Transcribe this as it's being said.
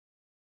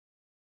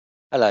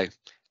Hello,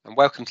 and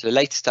welcome to the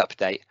latest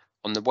update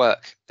on the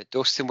work that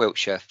Dorset and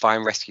Wiltshire Fire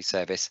and Rescue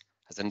Service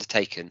has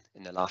undertaken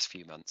in the last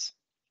few months.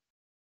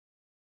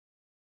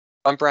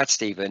 I'm Brad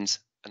Stevens,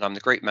 and I'm the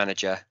Group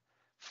Manager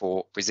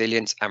for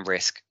Resilience and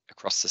Risk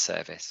across the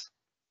service.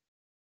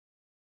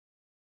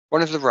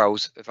 One of the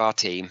roles of our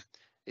team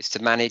is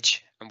to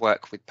manage and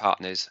work with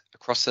partners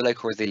across the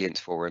local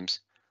resilience forums,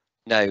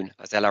 known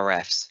as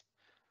LRFs,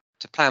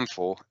 to plan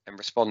for and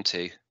respond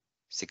to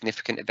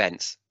significant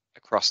events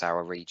across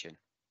our region.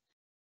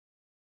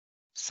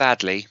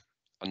 Sadly,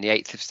 on the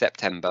 8th of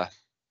September,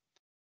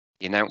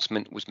 the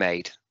announcement was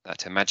made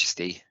that Her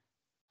Majesty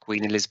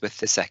Queen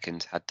Elizabeth II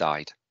had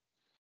died.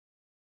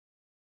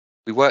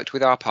 We worked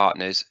with our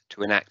partners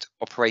to enact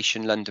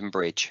Operation London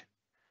Bridge,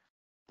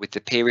 with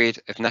the period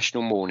of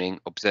national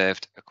mourning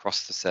observed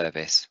across the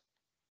service.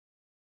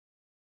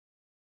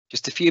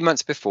 Just a few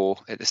months before,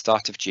 at the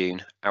start of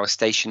June, our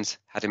stations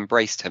had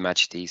embraced Her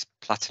Majesty's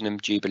Platinum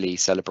Jubilee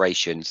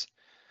celebrations,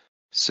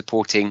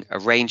 supporting a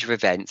range of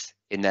events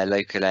in their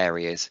local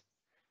areas.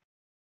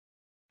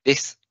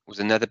 This was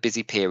another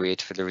busy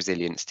period for the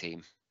resilience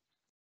team,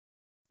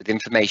 with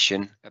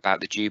information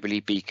about the Jubilee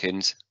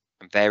beacons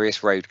and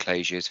various road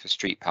closures for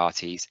street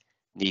parties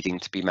needing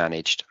to be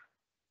managed.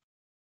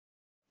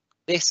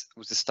 This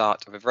was the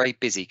start of a very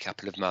busy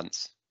couple of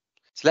months.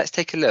 So let's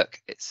take a look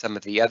at some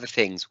of the other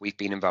things we've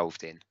been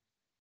involved in.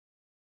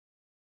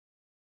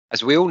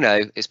 As we all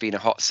know, it's been a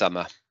hot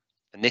summer,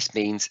 and this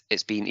means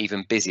it's been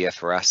even busier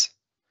for us.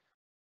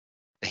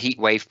 The heat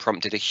wave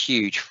prompted a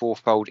huge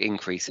fourfold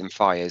increase in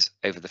fires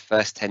over the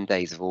first 10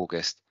 days of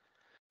August,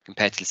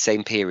 compared to the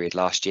same period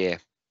last year.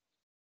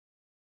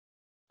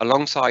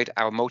 Alongside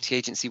our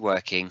multi-agency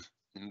working,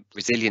 the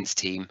resilience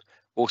team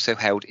also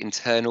held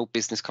internal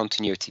business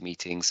continuity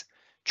meetings,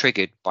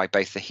 triggered by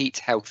both the heat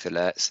health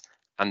alerts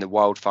and the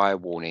wildfire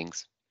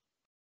warnings.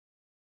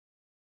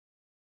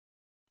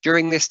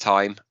 During this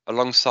time,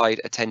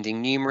 alongside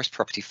attending numerous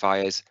property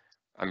fires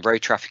and road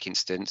traffic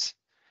incidents,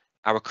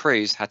 our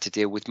crews had to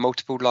deal with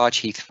multiple large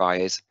heath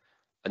fires,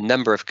 a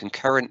number of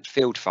concurrent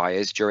field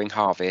fires during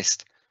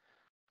harvest,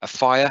 a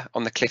fire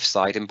on the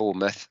cliffside in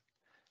Bournemouth,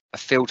 a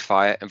field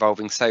fire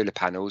involving solar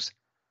panels,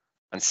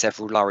 and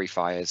several lorry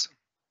fires.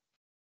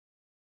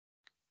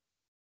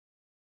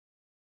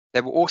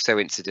 There were also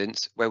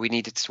incidents where we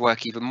needed to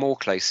work even more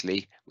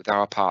closely with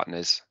our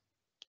partners.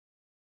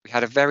 We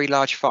had a very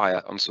large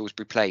fire on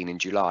Salisbury Plain in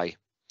July,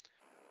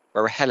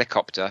 where a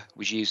helicopter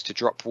was used to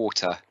drop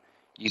water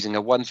using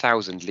a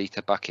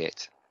 1,000-litre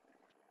bucket.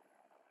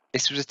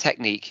 This was a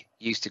technique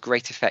used to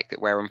great effect at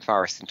Wareham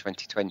Forest in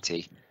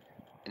 2020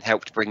 and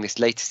helped bring this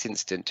latest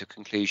incident to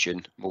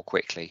conclusion more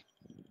quickly.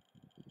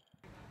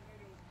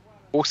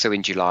 Also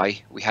in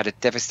July, we had a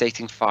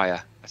devastating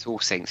fire at All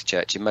Saints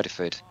Church in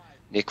Mudderford,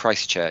 near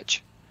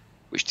Christchurch,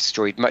 which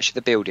destroyed much of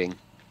the building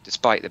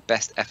despite the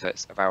best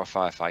efforts of our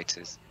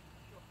firefighters.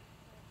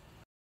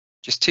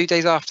 Just 2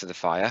 days after the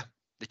fire,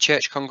 the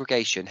church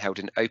congregation held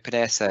an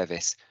open-air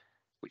service,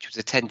 which was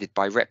attended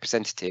by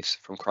representatives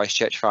from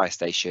Christchurch Fire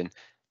Station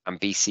and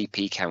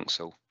BCP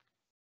Council.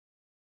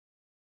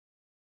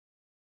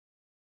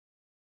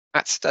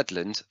 At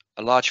Studland,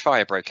 a large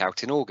fire broke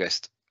out in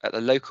August at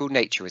the local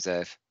nature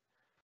reserve,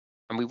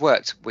 and we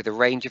worked with a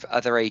range of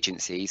other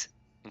agencies,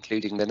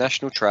 including the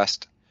National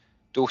Trust,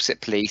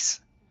 Dorset Police,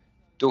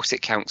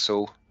 Dorset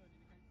Council,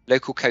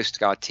 local Coast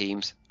Guard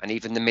teams, and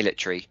even the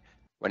military,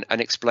 when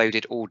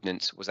unexploded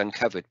ordnance was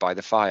uncovered by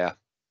the fire.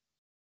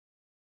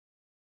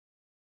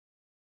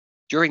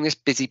 During this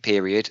busy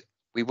period,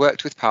 we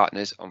worked with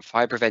partners on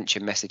fire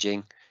prevention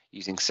messaging,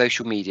 using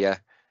social media,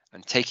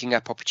 and taking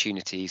up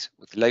opportunities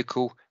with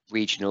local,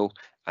 regional,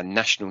 and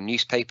national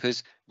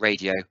newspapers,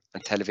 radio,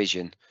 and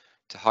television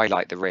to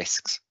highlight the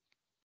risks.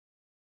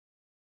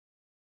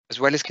 As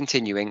well as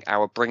continuing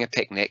our Bring a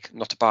Picnic,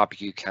 Not a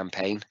Barbecue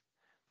campaign,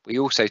 we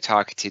also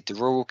targeted the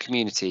rural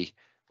community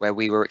where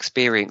we were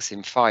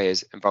experiencing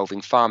fires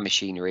involving farm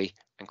machinery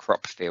and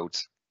crop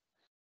fields.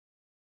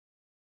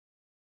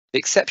 The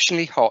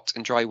exceptionally hot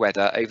and dry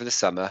weather over the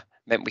summer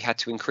meant we had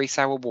to increase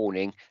our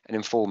warning and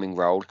informing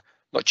role,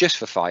 not just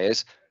for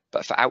fires,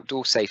 but for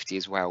outdoor safety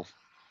as well.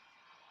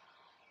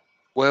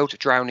 World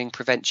Drowning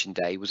Prevention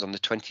Day was on the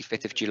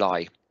 25th of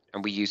July,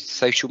 and we used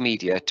social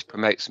media to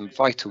promote some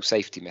vital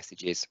safety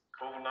messages.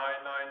 Call 999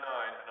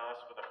 and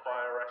ask for the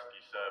fire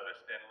rescue service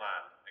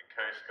inland and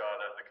Coast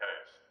Guard at the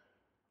coast.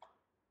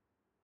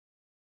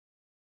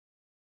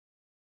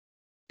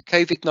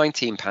 The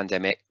COVID-19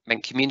 pandemic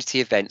meant community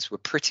events were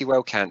pretty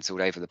well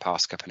cancelled over the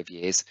past couple of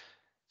years,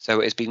 so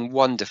it has been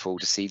wonderful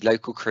to see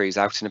local crews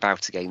out and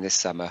about again this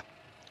summer.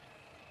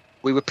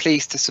 We were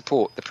pleased to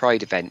support the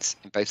Pride events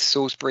in both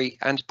Salisbury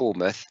and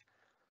Bournemouth,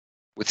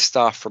 with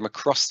staff from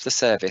across the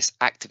service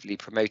actively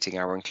promoting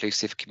our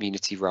inclusive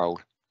community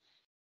role.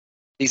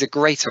 These are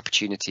great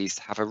opportunities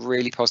to have a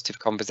really positive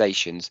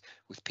conversations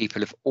with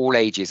people of all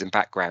ages and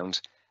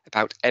backgrounds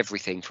about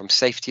everything from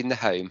safety in the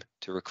home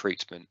to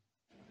recruitment.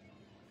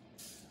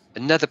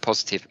 Another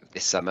positive of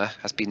this summer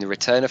has been the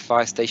return of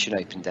fire station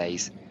open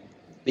days.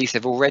 These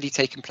have already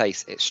taken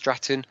place at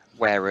Stratton,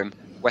 Wareham,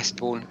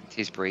 Westbourne,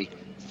 Tisbury,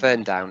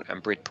 Ferndown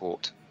and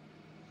Bridport.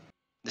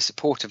 The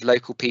support of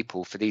local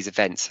people for these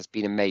events has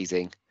been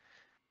amazing.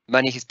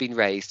 Money has been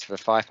raised for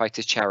the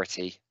firefighters'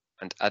 charity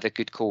and other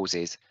good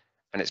causes,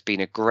 and it's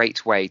been a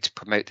great way to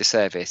promote the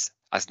service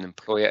as an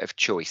employer of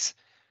choice,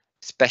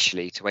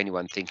 especially to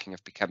anyone thinking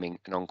of becoming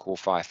an on-call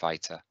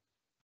firefighter.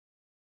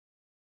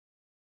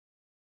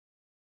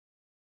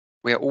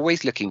 We are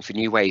always looking for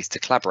new ways to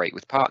collaborate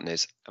with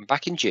partners, and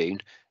back in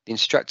June, the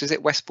instructors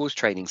at Westbourne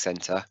Training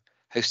Centre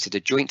hosted a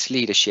joint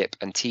leadership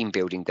and team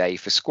building day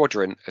for a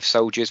squadron of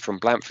soldiers from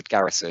Blandford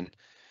Garrison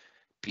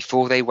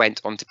before they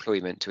went on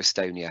deployment to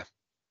Estonia.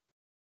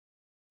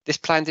 This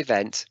planned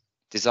event,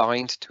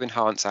 designed to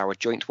enhance our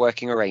joint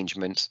working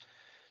arrangements,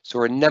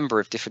 saw a number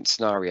of different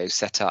scenarios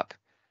set up,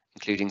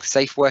 including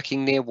safe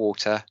working near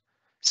water,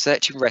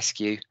 search and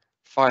rescue,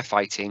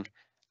 firefighting,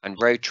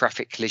 and road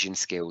traffic collision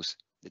skills.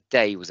 The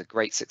day was a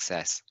great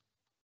success.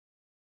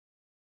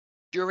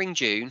 During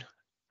June,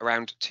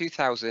 around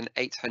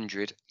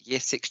 2,800 Year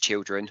 6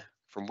 children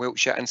from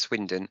Wiltshire and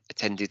Swindon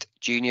attended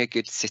Junior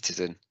Good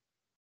Citizen.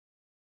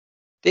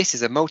 This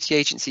is a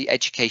multi-agency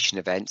education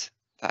event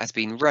that has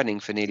been running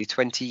for nearly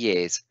 20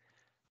 years,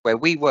 where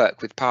we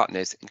work with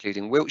partners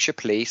including Wiltshire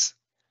Police,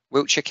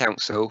 Wiltshire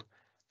Council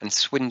and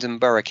Swindon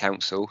Borough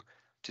Council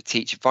to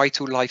teach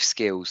vital life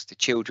skills to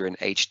children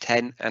aged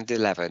 10 and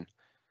 11.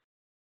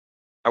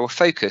 Our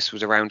focus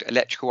was around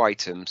electrical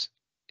items,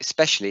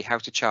 especially how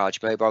to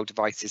charge mobile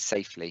devices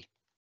safely.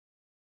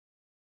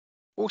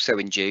 Also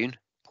in June,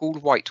 Paul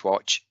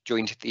Whitewatch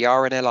joined the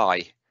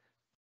RNLI,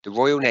 the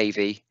Royal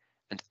Navy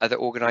and other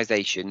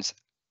organisations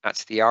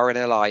at the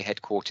RNLI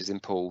headquarters in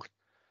Poole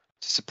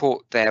to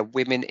support their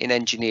Women in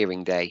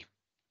Engineering Day.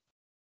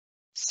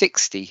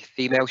 60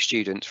 female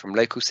students from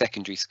local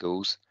secondary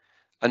schools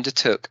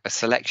undertook a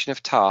selection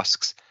of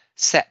tasks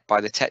set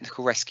by the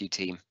technical rescue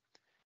team.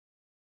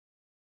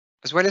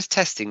 As well as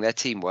testing their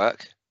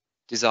teamwork,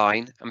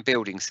 design and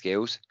building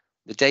skills,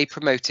 the day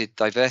promoted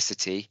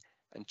diversity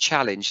and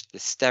challenged the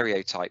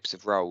stereotypes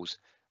of roles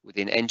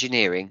within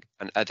engineering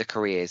and other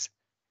careers,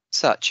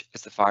 such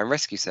as the fire and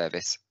rescue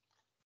service.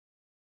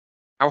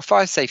 Our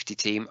fire safety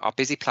team are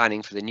busy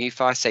planning for the new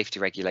fire safety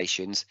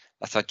regulations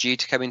that are due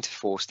to come into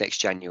force next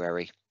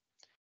January.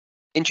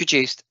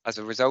 Introduced as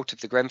a result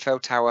of the Grenfell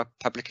Tower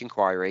public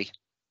inquiry,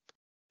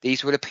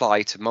 these will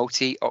apply to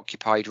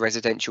multi-occupied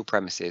residential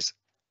premises.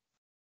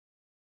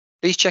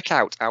 Please check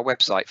out our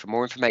website for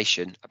more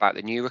information about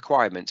the new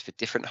requirements for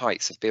different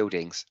heights of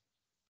buildings.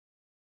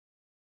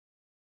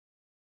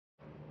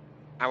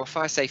 Our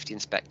fire safety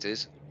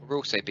inspectors were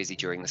also busy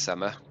during the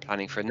summer,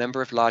 planning for a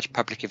number of large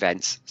public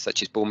events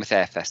such as Bournemouth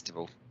Air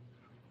Festival.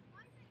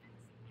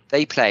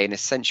 They play an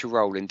essential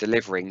role in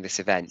delivering this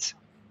event,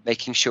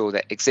 making sure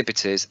that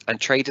exhibitors and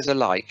traders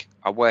alike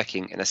are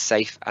working in a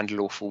safe and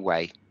lawful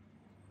way.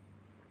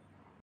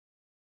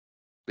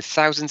 With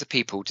thousands of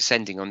people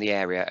descending on the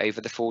area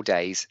over the 4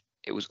 days,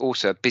 it was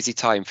also a busy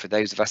time for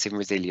those of us in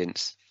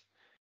resilience.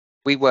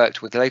 We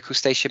worked with local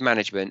station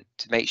management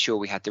to make sure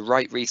we had the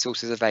right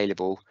resources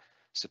available,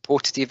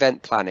 supported the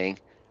event planning,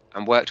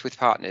 and worked with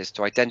partners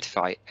to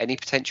identify any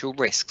potential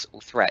risks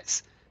or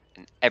threats,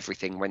 and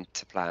everything went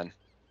to plan.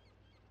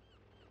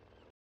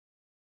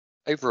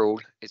 Overall,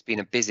 it's been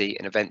a busy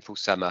and eventful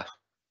summer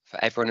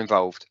for everyone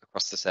involved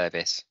across the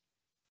service.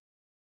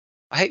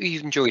 I hope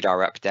you've enjoyed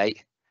our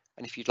update,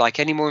 and if you'd like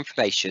any more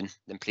information,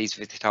 then please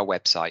visit our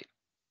website.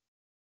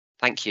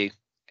 Thank you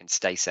and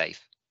stay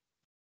safe.